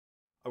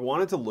I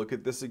wanted to look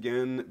at this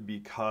again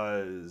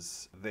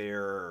because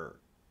there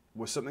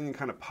was something that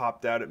kind of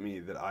popped out at me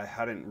that I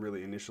hadn't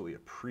really initially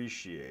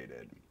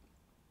appreciated.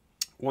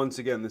 Once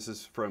again, this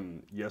is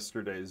from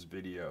yesterday's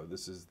video.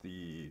 This is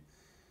the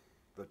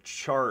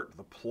chart,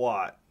 the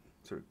plot,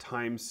 sort of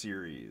time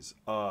series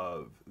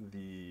of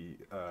the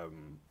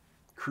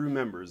crew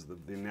members,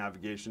 the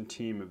navigation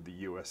team of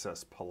the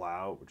USS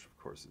Palau, which of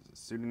course is a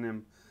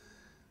pseudonym,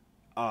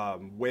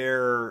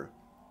 where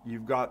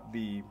you've got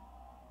the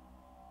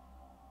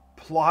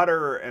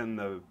plotter and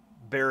the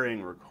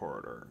bearing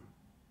recorder,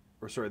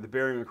 or sorry, the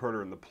bearing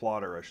recorder and the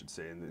plotter, I should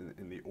say,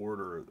 in the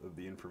order of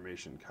the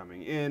information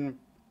coming in.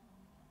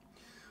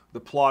 The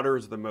plotter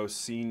is the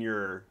most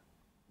senior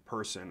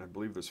person. I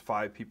believe there's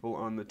 5 people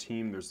on the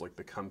team. There's like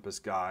the compass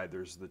guy.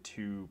 There's the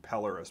 2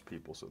 Polaris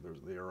people, so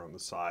they are on the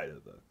side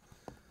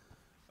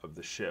of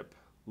the ship,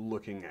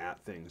 looking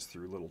at things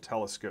through little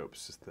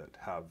telescopes that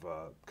have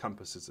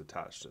compasses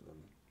attached to them.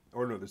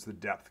 Or no, there's the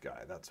depth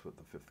guy. That's what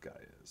the 5th guy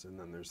is. And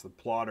then there's the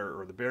plotter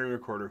or the bearing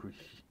recorder who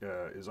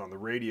is on the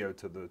radio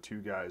to the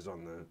 2 guys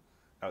on the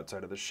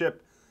outside of the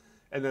ship.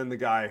 And then the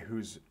guy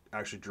who's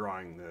actually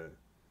drawing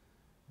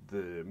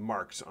the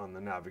marks on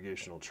the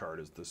navigational chart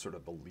is the sort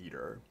of the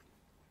leader.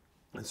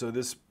 And so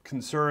this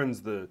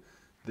concerns the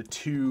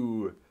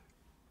 2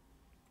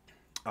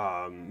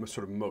 sort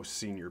of most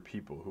senior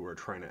people who are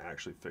trying to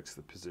actually fix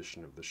the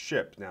position of the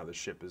ship. Now the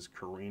ship is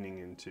careening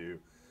into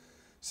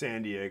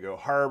San Diego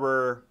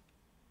Harbor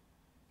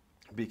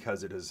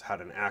because it has had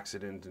an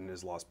accident and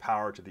has lost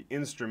power to the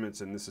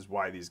instruments, and this is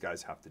why these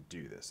guys have to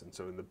do this. And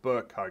so in the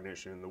book,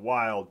 Cognition in the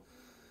Wild,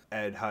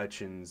 Ed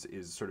Hutchins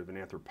is sort of an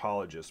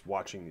anthropologist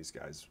watching these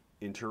guys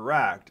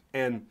interact.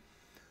 And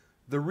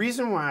the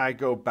reason why I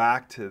go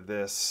back to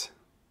this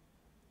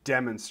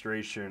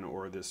demonstration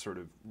or this sort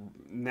of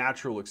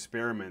natural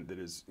experiment that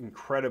is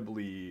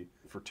incredibly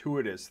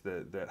fortuitous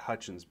that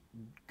Hutchins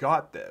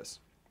got this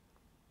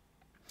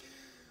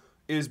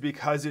is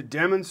because it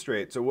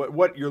demonstrates, so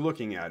what you're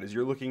looking at is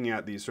you're looking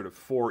at these sort of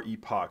 4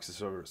 epochs.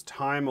 So it's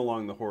time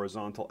along the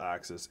horizontal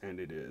axis, and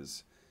it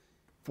is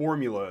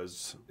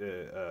formulas,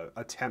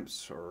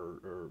 attempts,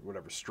 or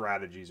whatever,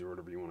 strategies, or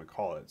whatever you want to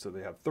call it. So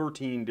they have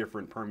 13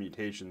 different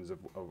permutations of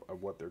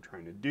what they're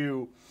trying to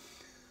do.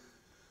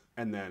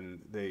 And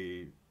then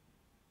they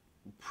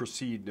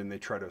proceed and they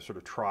try to sort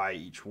of try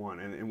each one.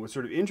 And what's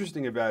sort of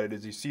interesting about it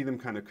is you see them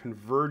kind of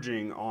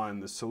converging on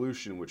the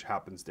solution, which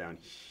happens down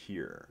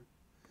here.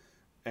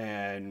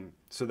 And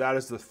so that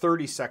is the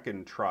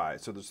 32nd try.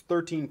 So there's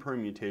 13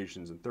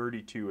 permutations and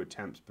 32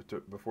 attempts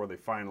before they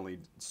finally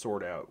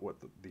sort out what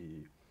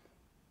the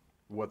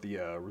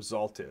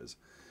result is.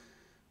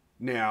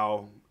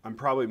 Now,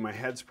 my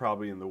head's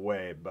probably in the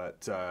way,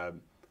 but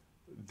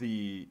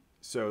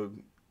so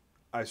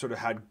I sort of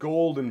had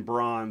gold and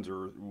bronze,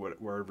 or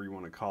wherever you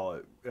want to call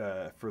it,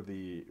 for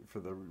the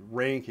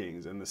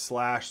rankings, and the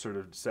slash sort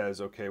of says,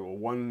 okay, well,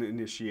 one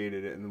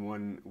initiated it and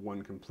then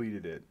one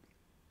completed it.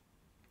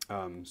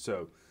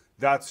 So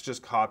that's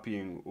just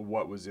copying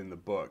what was in the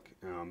book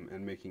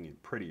and making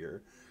it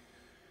prettier.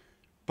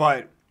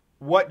 But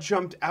what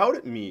jumped out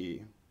at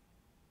me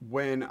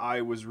when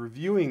I was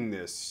reviewing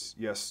this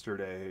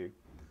yesterday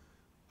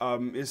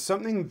is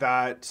something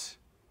that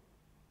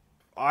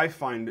I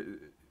find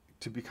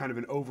to be kind of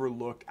an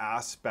overlooked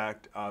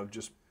aspect of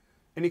just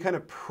any kind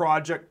of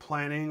project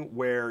planning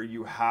where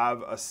you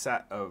have a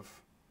set of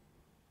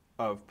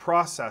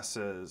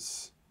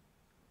processes,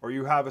 or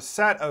you have a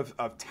set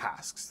of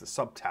tasks, the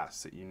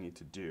subtasks that you need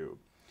to do,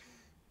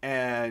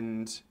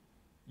 and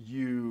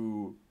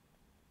you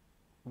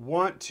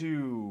want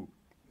to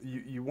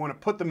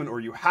put them in,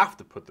 or you have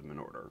to put them in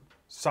order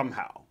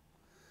somehow.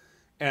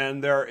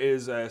 And there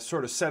is a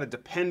sort of set of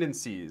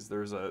dependencies.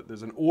 There's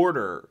an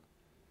order,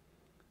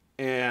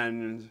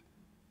 and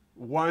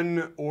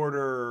one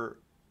order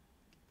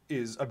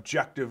is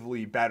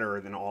objectively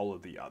better than all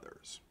of the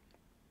others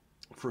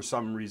for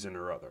some reason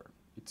or other.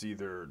 It's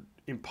either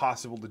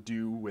impossible to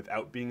do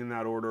without being in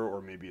that order,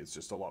 or maybe it's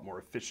just a lot more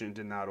efficient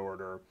in that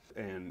order.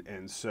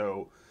 And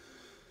so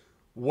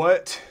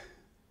what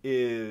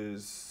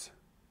is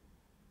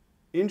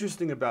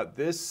interesting about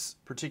this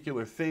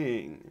particular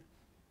thing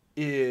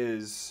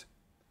is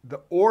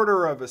the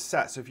order of a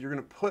set. So if you're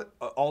going to put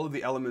all of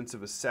the elements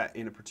of a set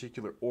in a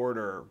particular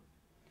order,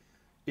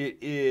 it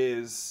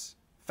is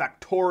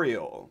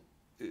factorial.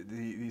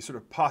 The sort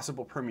of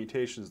possible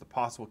permutations, the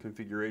possible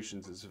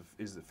configurations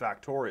is the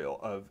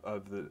factorial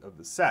of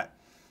the set.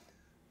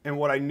 And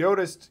what I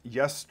noticed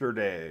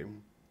yesterday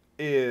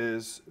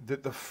is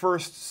that the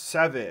first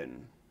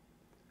 7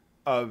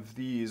 of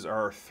these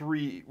are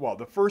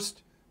the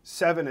first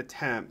 7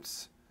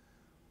 attempts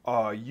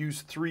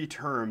use 3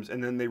 terms,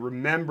 and then they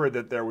remember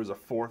that there was a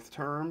 4th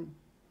term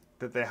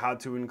that they had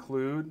to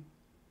include.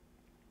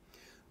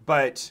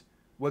 But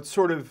what's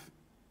sort of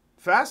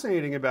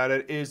fascinating about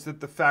it is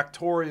that the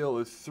factorial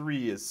of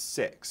 3 is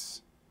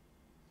 6.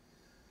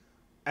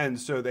 And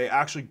so they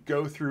actually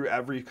go through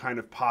every kind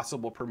of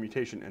possible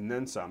permutation and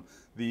then some.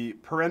 The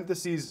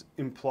parentheses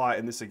imply,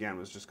 and this again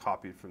was just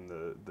copied from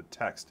the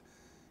text,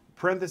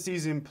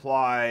 parentheses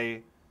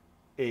imply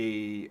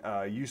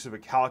a use of a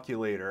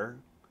calculator,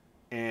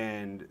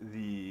 and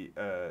the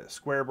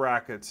square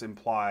brackets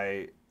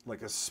imply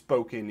like a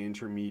spoken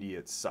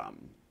intermediate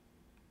sum.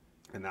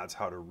 And that's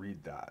how to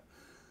read that.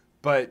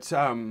 But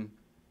so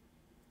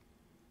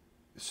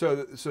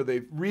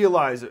they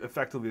realized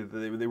effectively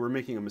that they were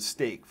making a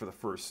mistake for the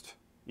first,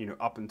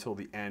 up until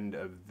the end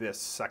of this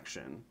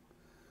section,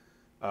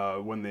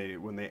 when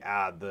they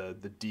add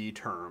the D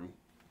term,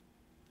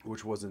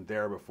 which wasn't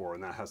there before,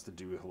 and that has to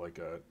do with like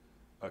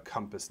a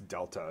compass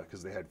delta,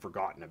 because they had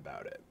forgotten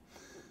about it.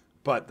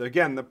 But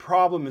again, the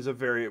problem is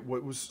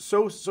what was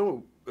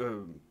so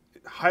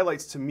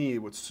highlights to me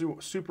what's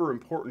super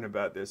important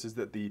about this is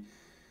that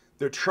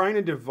they're trying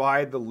to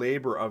divide the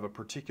labor of a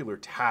particular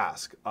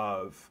task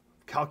of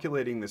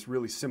calculating this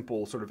really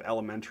simple sort of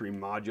elementary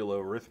modulo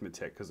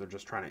arithmetic, because they're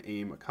just trying to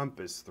aim a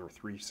compass through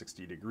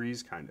 360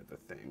 degrees kind of a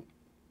thing.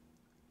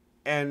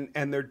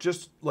 And they're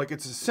just like,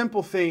 it's a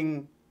simple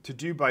thing to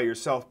do by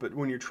yourself, but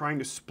when you're trying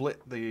to split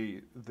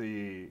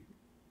the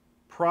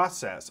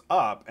process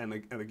up, and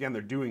again,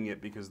 they're doing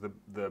it because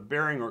the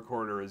bearing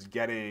recorder is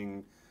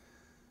getting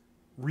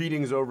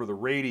readings over the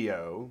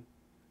radio,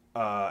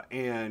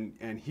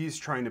 and he's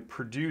trying to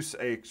produce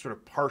a sort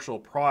of partial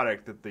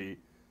product that the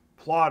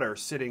plotter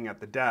sitting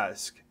at the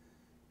desk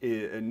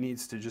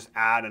needs to just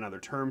add another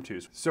term to.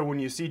 So when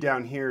you see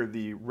down here,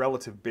 the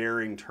relative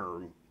bearing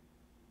term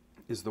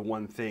is the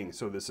one thing.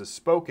 So this is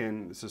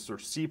spoken, this is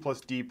sort of C plus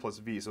D plus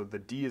V. So the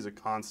D is a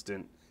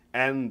constant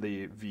and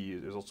the V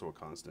is also a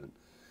constant.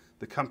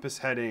 The compass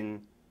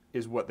heading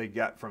is what they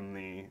get from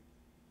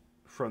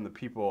the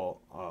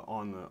people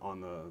on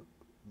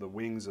the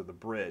wings of the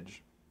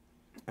bridge.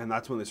 And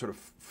that's when they sort of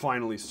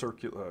finally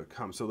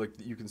come. So like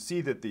you can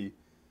see that the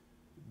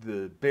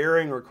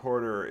bearing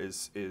recorder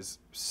is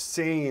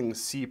saying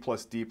C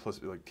plus D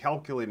plus, like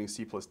calculating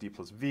C plus D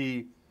plus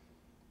V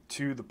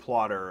to the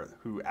plotter,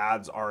 who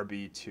adds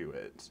RB to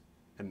it.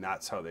 And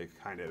that's how they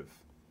kind of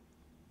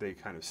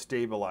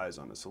stabilize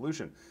on a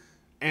solution.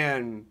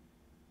 And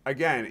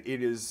again,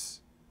 it is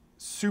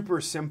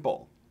super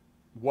simple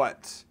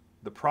what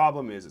the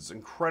problem is. It's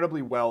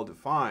incredibly well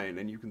defined,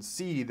 and you can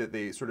see that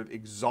they sort of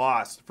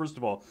exhaust, first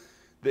of all,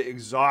 they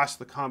exhaust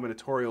the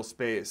combinatorial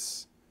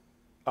space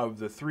of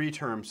the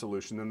three-term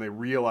solution, then they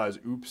realize,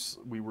 oops,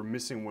 we were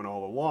missing one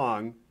all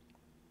along.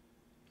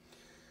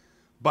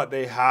 But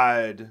they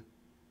had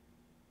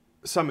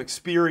some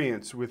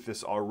experience with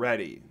this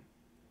already,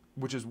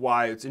 which is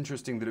why it's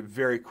interesting that it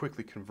very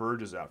quickly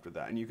converges after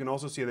that. And you can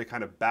also see they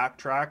kind of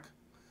backtrack.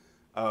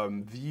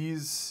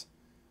 These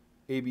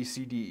A, B,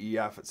 C, D, E,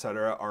 F,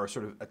 etc. are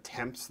sort of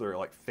attempts. They're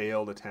like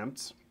failed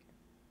attempts.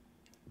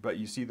 But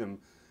you see them,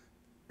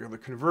 they're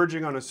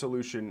converging on a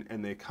solution,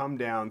 and they come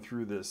down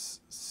through this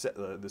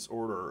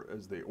order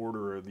as the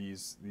order of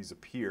these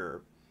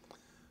appear.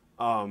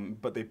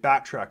 But they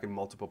backtrack in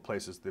multiple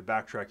places. They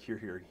backtrack here,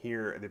 here, and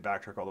here, and they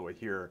backtrack all the way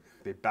here.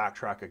 They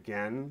backtrack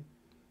again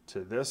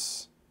to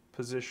this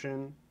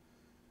position,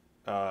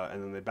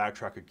 and then they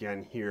backtrack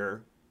again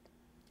here,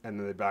 and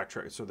then they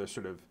backtrack. So they're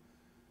sort of,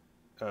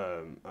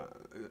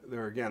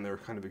 they're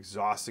kind of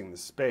exhausting the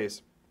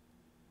space.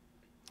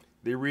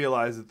 They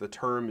realize that the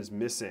term is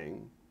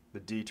missing, the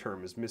D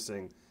term is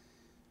missing,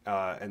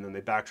 and then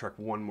they backtrack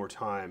one more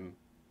time.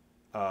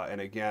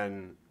 And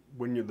again,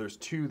 when there's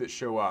two that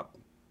show up,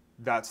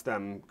 that's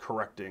them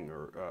correcting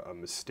a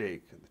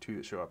mistake, the two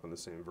that show up on the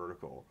same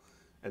vertical.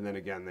 And then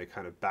again, they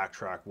kind of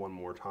backtrack one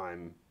more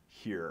time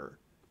here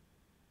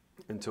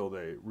until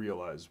they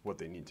realize what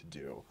they need to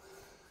do.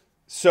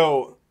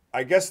 So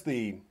I guess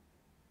the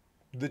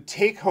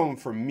take home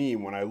for me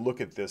when I look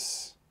at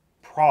this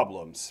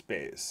problem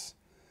space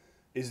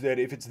is that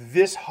if it's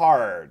this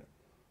hard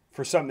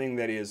for something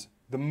that is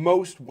the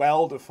most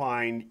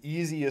well-defined,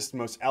 easiest,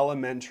 most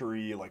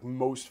elementary, like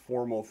most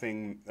formal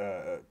thing,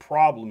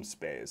 problem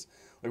space,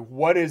 like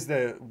what is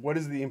the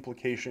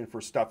implication for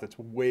stuff that's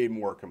way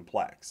more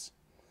complex?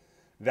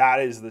 That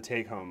is the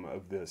take home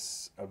of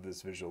this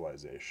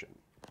visualization.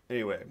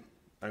 Anyway,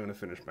 I'm going to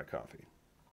finish my coffee.